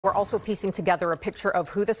We're also piecing together a picture of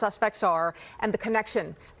who the suspects are and the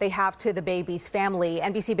connection they have to the baby's family.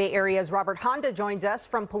 NBC Bay Area's Robert Handa joins us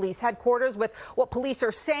from police headquarters with what police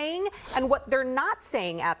are saying and what they're not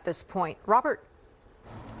saying at this point. Robert.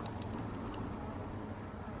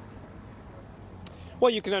 Well,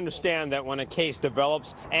 you can understand that when a case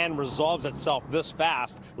develops and resolves itself this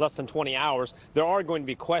fast, less than 20 hours, there are going to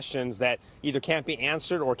be questions that either can't be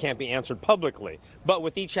answered or can't be answered publicly. But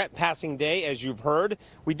with each passing day, as you've heard,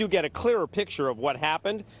 we do get a clearer picture of what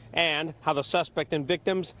happened and how the suspect and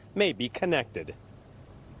victims may be connected.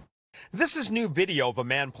 This is new video of a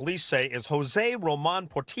man police say is Jose Roman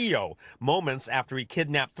Portillo, moments after he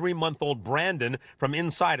kidnapped 3-month-old Brandon from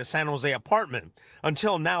inside a San Jose apartment.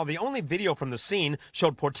 Until now, the only video from the scene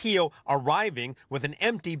showed Portillo arriving with an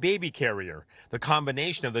empty baby carrier. The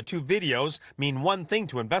combination of the two videos mean one thing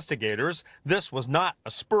to investigators: this was not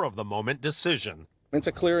a spur-of-the-moment decision. It's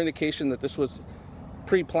a clear indication that this was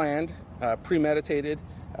pre-planned, premeditated.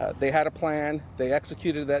 They had a plan. They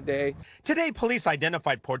executed that day. Today, police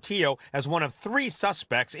identified Portillo as one of 3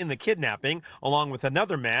 suspects in the kidnapping, along with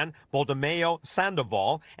another man, Baldomeo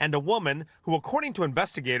Sandoval, and a woman who, according to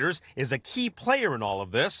investigators, is a key player in all of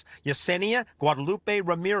this, Yesenia Guadalupe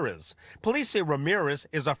Ramirez. Police say Ramirez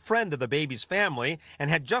is a friend of the baby's family and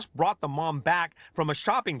had just brought the mom back from a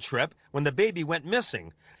shopping trip when the baby went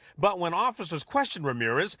missing. But when officers questioned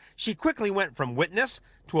Ramirez, she quickly went from witness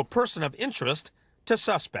to a person of interest to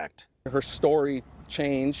suspect. Her story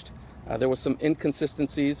changed. There was some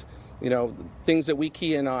inconsistencies, things that we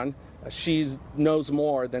key in on. She knows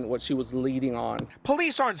more than what she was leading on.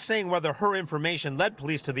 Police aren't saying whether her information led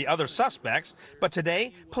police to the other suspects, but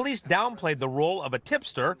today, police downplayed the role of a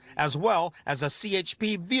tipster as well as a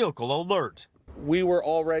CHP vehicle alert. We were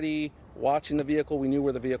already watching the vehicle. We knew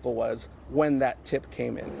where the vehicle was when that tip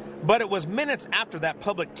came in. But it was minutes after that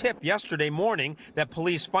public tip yesterday morning that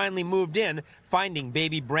police finally moved in, finding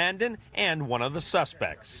baby Brandon and one of the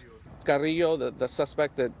suspects. Carrillo, the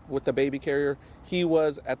suspect with the baby carrier, he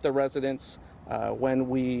was at the residence when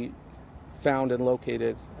we found and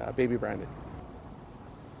located baby Brandon.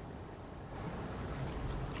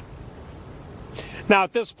 Now,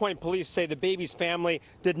 at this point, police say the baby's family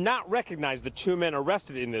did not recognize the 2 men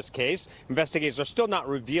arrested in this case. Investigators are still not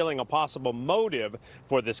revealing a possible motive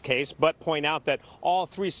for this case, but point out that all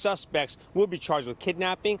 3 suspects will be charged with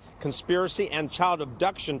kidnapping, conspiracy, and child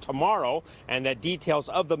abduction tomorrow, and that details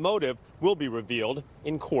of the motive will be revealed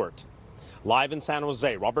in court. Live in San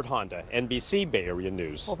Jose, Robert Handa, NBC Bay Area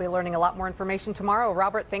News. We'll be learning a lot more information tomorrow.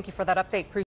 Robert, thank you for that update.